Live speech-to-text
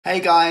Hey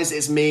guys,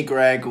 it's me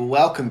Greg,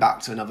 welcome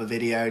back to another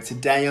video.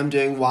 Today I'm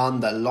doing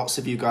one that lots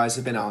of you guys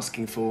have been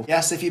asking for.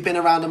 Yes, if you've been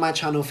around on my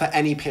channel for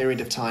any period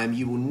of time,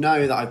 you will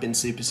know that I've been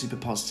super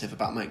positive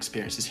about my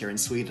experiences here in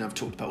Sweden. I've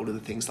talked about all of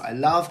the things that I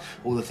love,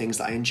 all the things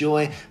that I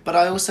enjoy, but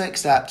I also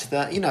accept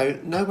that,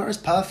 nowhere is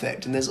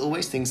perfect and there's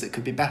always things that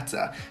could be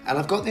better. And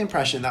I've got the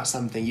impression that's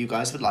something you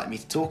guys would like me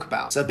to talk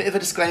about. So a bit of a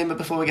disclaimer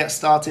before we get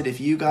started, if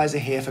you guys are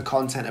here for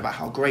content about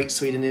how great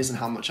Sweden is and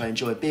how much I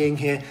enjoy being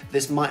here,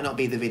 this might not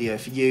be the video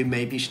for you.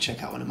 Maybe you should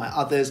check out one of my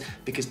others,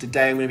 because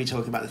today I'm going to be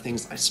talking about the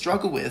things I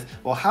struggle with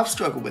or have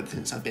struggled with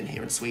since I've been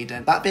here in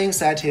Sweden. That being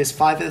said, here's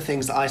 5 of the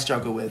things that I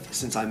struggle with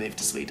since I moved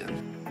to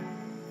Sweden.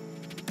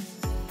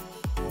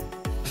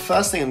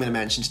 First thing I'm going to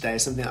mention today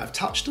is something that I've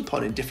touched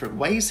upon in different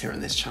ways here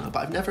on this channel, but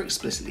I've never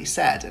explicitly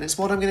said, and it's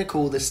what I'm going to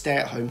call the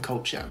stay-at-home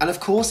culture. And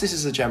of course this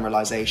is a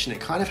generalisation, it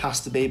kind of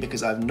has to be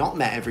because I've not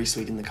met every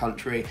Swede in the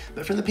country,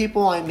 but from the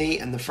people I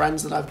meet and the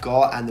friends that I've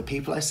got and the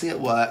people I see at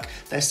work,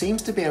 there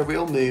seems to be a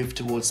real move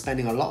towards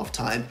spending a lot of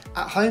time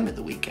at home at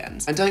the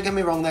weekends. And don't get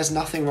me wrong, there's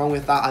nothing wrong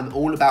with that, I'm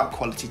all about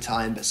quality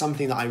time, but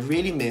something that I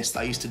really miss that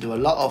I used to do a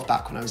lot of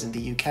back when I was in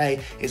the UK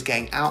is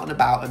getting out and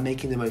about and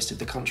making the most of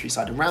the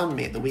countryside around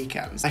me at the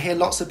weekends. I hear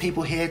lots of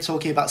people here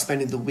talking about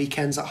spending the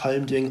weekends at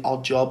home doing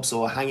odd jobs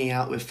or hanging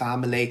out with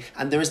family,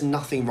 and there is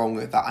nothing wrong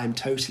with that. I'm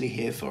totally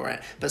here for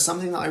it. But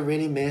something that I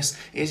really miss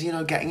is,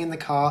 getting in the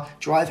car,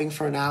 driving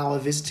for an hour,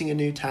 visiting a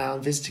new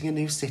town, visiting a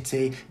new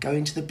city,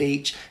 going to the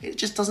beach. It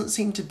just doesn't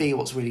seem to be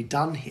what's really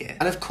done here.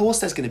 And of course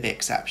there's going to be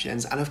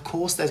exceptions, and of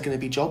course there's going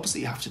to be jobs that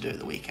you have to do at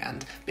the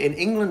weekend. But in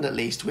England at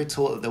least, we're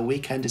taught that the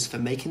weekend is for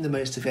making the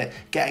most of it,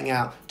 getting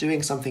out,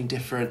 doing something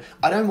different.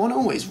 I don't want to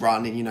always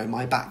run in,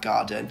 my back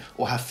garden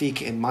or have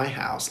fika in my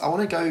house. I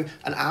want to go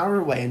an hour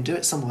away and do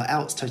it somewhere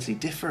else totally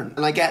different.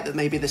 And I get that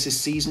maybe this is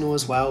seasonal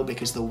as well,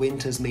 because the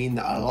winters mean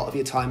that a lot of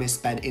your time is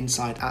spent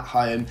inside at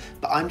home,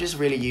 but I'm just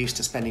really used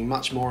to spending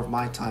much more of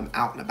my time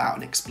out and about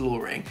and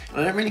exploring, and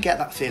I don't really get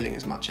that feeling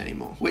as much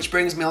anymore. Which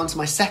brings me on to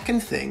my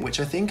second thing,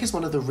 which I think is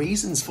one of the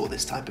reasons for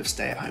this type of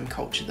stay-at-home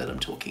culture that I'm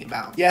talking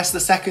about. Yes,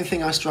 the second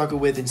thing I struggle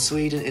with in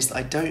Sweden is that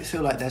I don't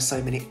feel like there's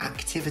so many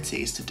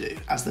activities to do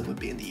as there would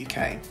be in the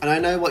UK. And I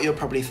know what you're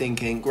probably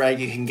thinking, Greg,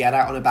 you can get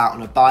out and about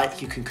on a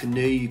bike, you can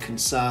canoe, you can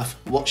surf,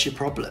 what's your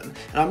problem?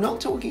 And I'm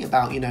not talking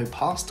about,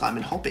 pastime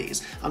and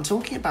hobbies. I'm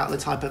talking about the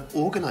type of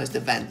organised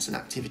events and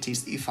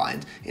activities that you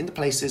find in the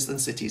places and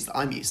cities that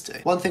I'm used to.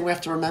 One thing we have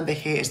to remember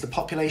here is the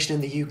population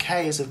in the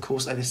UK is of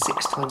course over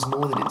 6 times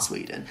more than in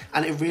Sweden,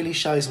 and it really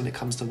shows when it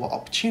comes to what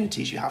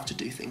opportunities you have to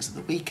do things at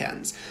the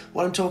weekends.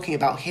 What I'm talking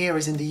about here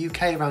is in the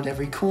UK, around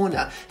every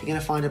corner, you're going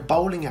to find a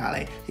bowling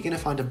alley, you're going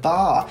to find a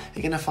bar,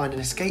 you're going to find an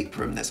escape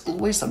room. There's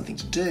always something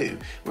to do,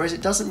 whereas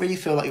it doesn't really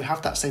feel like you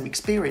have that same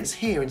experience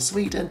here in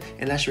Sweden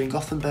unless you're in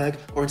Gothenburg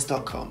or in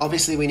Stockholm.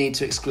 Obviously we need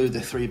to exclude the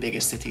 3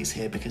 biggest cities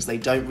here because they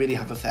don't really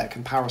have a fair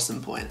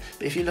comparison point,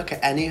 but if you look at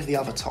any of the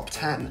other top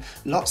 10,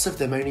 lots of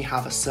them only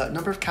have a certain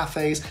number of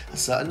cafes, a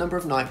certain number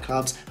of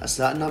nightclubs, a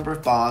certain number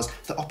of bars.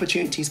 The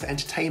opportunities for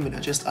entertainment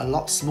are just a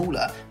lot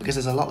smaller because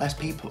there's a lot less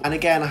people. And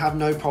again, I have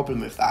no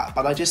problem with that,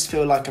 but I just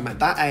feel like I'm at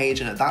that age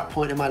and at that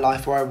point in my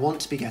life where I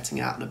want to be getting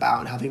out and about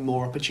and having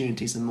more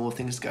opportunities and more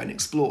things to go and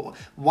explore.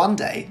 One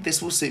day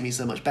this will suit me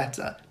so much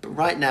better, but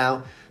right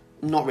now,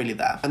 not really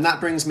there. And that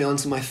brings me on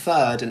to my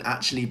third and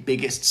actually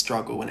biggest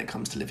struggle when it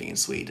comes to living in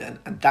Sweden,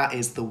 and that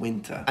is the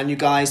winter. And you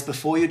guys,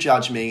 before you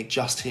judge me,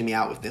 just hear me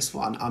out with this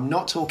one. I'm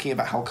not talking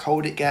about how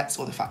cold it gets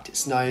or the fact it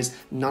snows.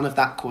 None of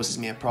that causes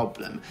me a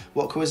problem.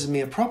 What causes me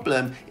a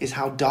problem is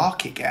how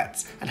dark it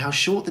gets and how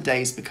short the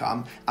days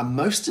become, and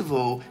most of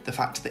all, the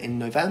fact that in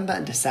November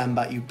and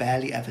December you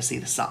barely ever see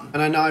the sun.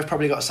 And I know I've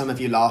probably got some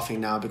of you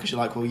laughing now because you're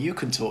like, well, you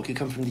can talk, you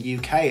come from the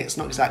UK, it's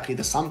not exactly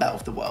the sunbelt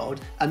of the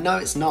world. And no,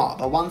 it's not,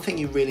 but one thing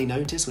you really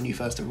notice when you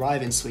first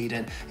arrive in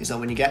Sweden is that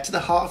when you get to the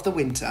heart of the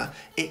winter,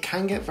 it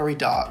can get very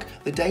dark,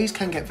 the days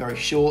can get very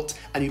short,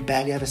 and you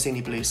barely ever see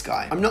any blue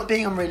sky. I'm not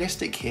being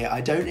unrealistic here,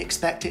 I don't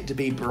expect it to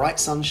be bright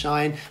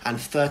sunshine and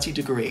 30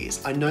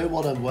 degrees. I know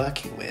what I'm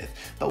working with,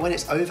 but when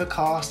it's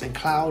overcast and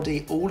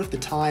cloudy all of the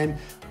time,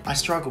 I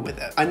struggle with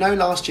it. I know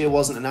last year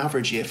wasn't an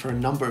average year for a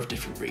number of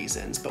different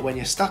reasons, but when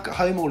you're stuck at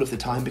home all of the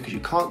time because you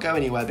can't go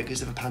anywhere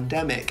because of a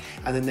pandemic,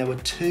 and then there were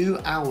 2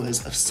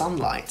 hours of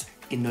sunlight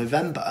in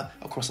November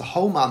across a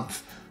whole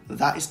month,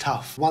 that is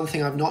tough. One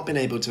thing I've not been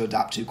able to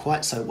adapt to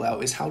quite so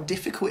well is how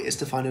difficult it is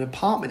to find an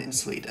apartment in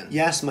Sweden.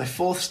 Yes, my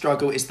fourth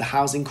struggle is the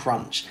housing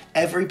crunch.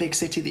 Every big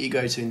city that you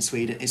go to in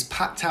Sweden is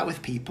packed out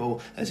with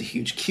people. There's a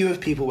huge queue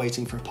of people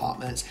waiting for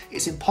apartments.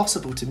 It's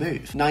impossible to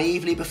move.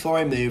 Naively, before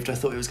I moved, I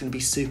thought it was going to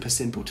be super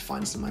simple to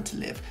find somewhere to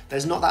live.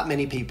 There's not that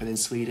many people in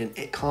Sweden.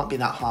 It can't be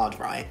that hard,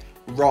 right?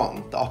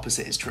 Wrong, the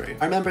opposite is true.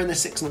 I remember in the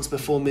 6 months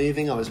before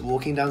moving, I was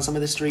walking down some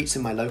of the streets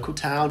in my local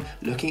town,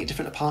 looking at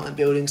different apartment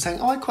buildings, saying,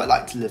 oh, I'd quite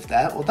like to live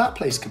there, or that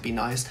place could be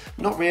nice,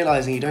 not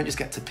realising you don't just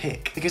get to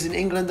pick. Because in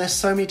England, there's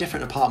so many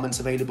different apartments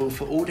available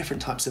for all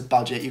different types of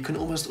budget, you can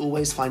almost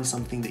always find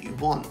something that you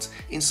want.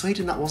 In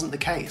Sweden, that wasn't the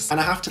case. And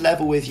I have to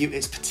level with you,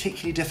 it's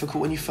particularly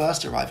difficult when you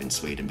first arrive in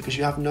Sweden because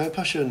you have no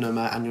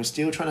personnummer and you're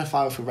still trying to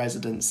file for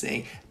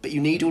residency, but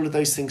you need all of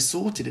those things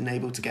sorted and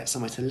able to get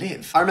somewhere to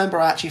live. I remember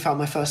I actually found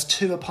my first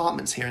 2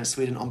 apartments here in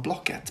Sweden on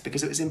Blocket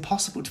because it was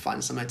impossible to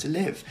find somewhere to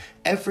live.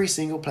 Every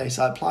single place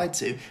I applied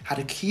to had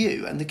a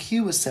queue, and the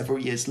queue was several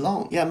years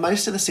long. Yeah,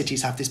 most of the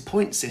cities have this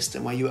point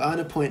system where you earn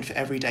a point for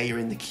every day you're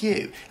in the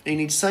queue, and you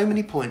need so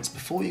many points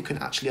before you can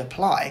actually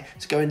apply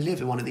to go and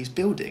live in one of these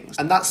buildings.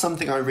 And that's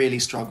something I really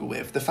struggle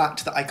with, the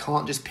fact that I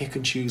can't just pick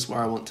and choose where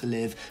I want to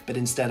live, but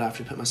instead I have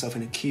to put myself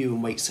in a queue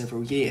and wait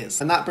several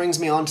years. And that brings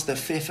me on to the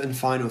 5th and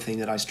final thing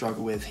that I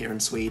struggle with here in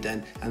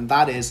Sweden, and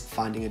that is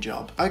finding a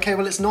job. Okay,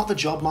 well, it's not the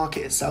job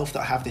market itself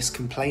that I have this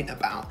complaint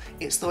about,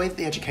 it's the way that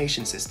the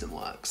education system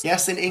works.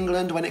 Yes, in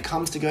England, when it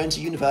comes to going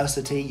to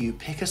university, you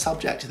pick a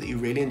subject that you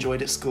really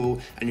enjoyed at school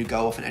and you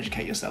go off and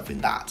educate yourself in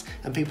that.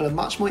 And people are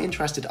much more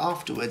interested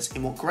afterwards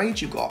in what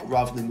grade you got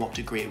rather than what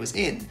degree it was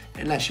in,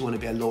 unless you want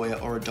to be a lawyer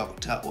or a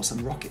doctor or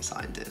some rocket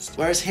scientist.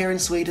 Whereas here in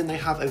Sweden, they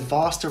have a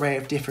vast array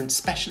of different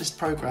specialist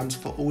programs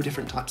for all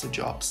different types of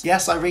jobs.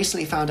 Yes, I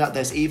recently found out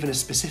there's even a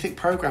specific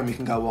program you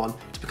can go on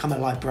to become a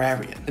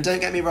librarian. And don't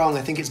get me wrong,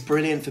 I think it's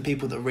brilliant for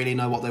people that really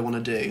know what they want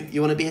to do.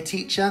 You want to be a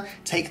teacher?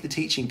 Take the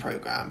teaching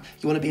program.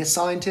 You want to be a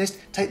scientist?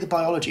 Take the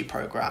biology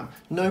program.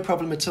 No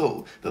problem at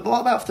all. But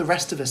what about for the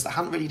rest of us that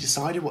hadn't really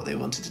decided what they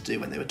wanted to do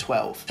when they were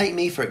 12? Take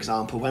me, for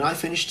example. When I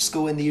finished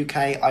school in the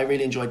UK, I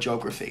really enjoyed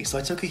geography, so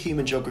I took a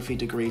human geography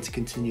degree to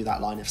continue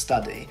that line of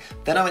study.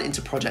 Then I went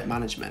into project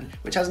management,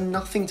 which has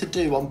nothing to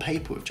do on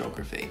paper with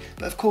geography,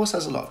 but of course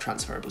has a lot of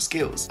transferable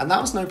skills. And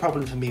that was no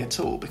problem for me at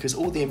all, because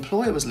all the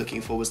employer was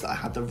looking for was that I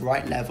had the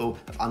right level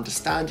of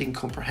understanding,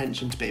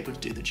 comprehension to be able to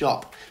do the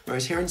job.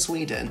 Whereas here in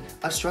Sweden,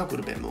 I've struggled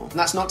a bit more. And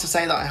that's not to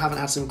say that I haven't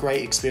had some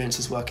great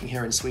experiences working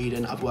here in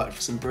Sweden. I've worked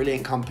for some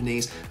brilliant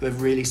companies who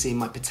have really seen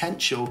my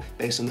potential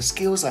based on the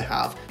skills I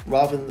have,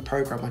 rather than the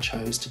program I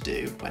chose to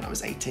do when I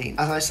was 18.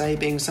 As I say,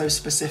 being so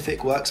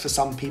specific works for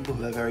some people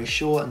who are very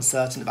sure and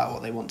certain about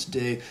what they want to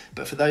do,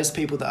 but for those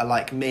people that are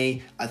like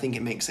me, I think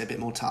it makes it a bit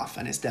more tough,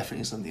 and it's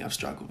definitely something I've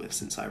struggled with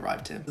since I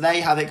arrived here. There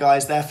you have it,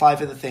 guys. They're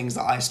 5 of the things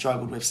that I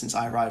struggled with since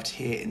I arrived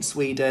here in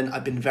Sweden.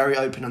 I've been very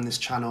open on this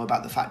channel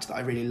about the fact that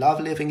I really love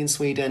living in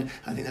Sweden.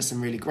 I think there's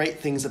some really great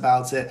things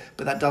about it,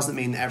 but that doesn't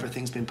mean that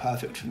everything's been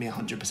perfect for me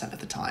 100% of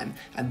the time.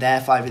 And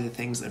they're 5 of the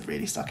things that have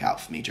really stuck out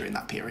for me during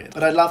that period.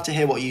 But I'd love to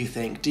hear what you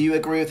think. Do you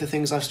agree with the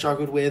things I've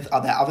struggled with?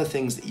 Are there other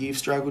things that you've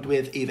struggled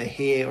with, either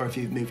here or if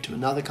you've moved to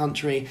another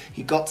country?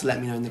 You've got to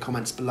let me know in the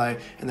comments below,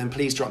 and then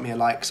please drop me a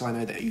like so I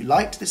know that you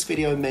liked this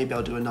video, and maybe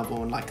I'll do another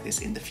one like this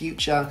in the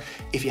future.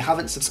 If you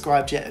haven't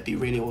subscribed yet, it'd be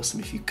really awesome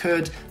if you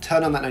could.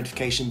 Turn on that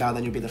notification bell,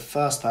 then you'll be the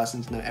first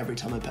person to know every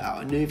time I put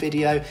out a new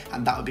video,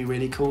 and that would be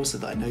really cool so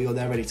that I know you're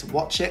there ready to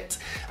watch it.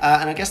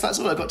 And I guess that's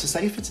all I've got to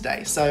say for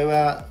today.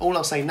 So all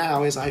I'll say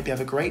now is I hope you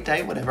have a great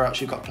day, whatever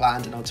else you've got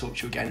planned, and I'll talk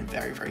to you again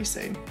very, very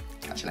soon.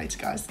 Catch you later,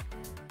 guys.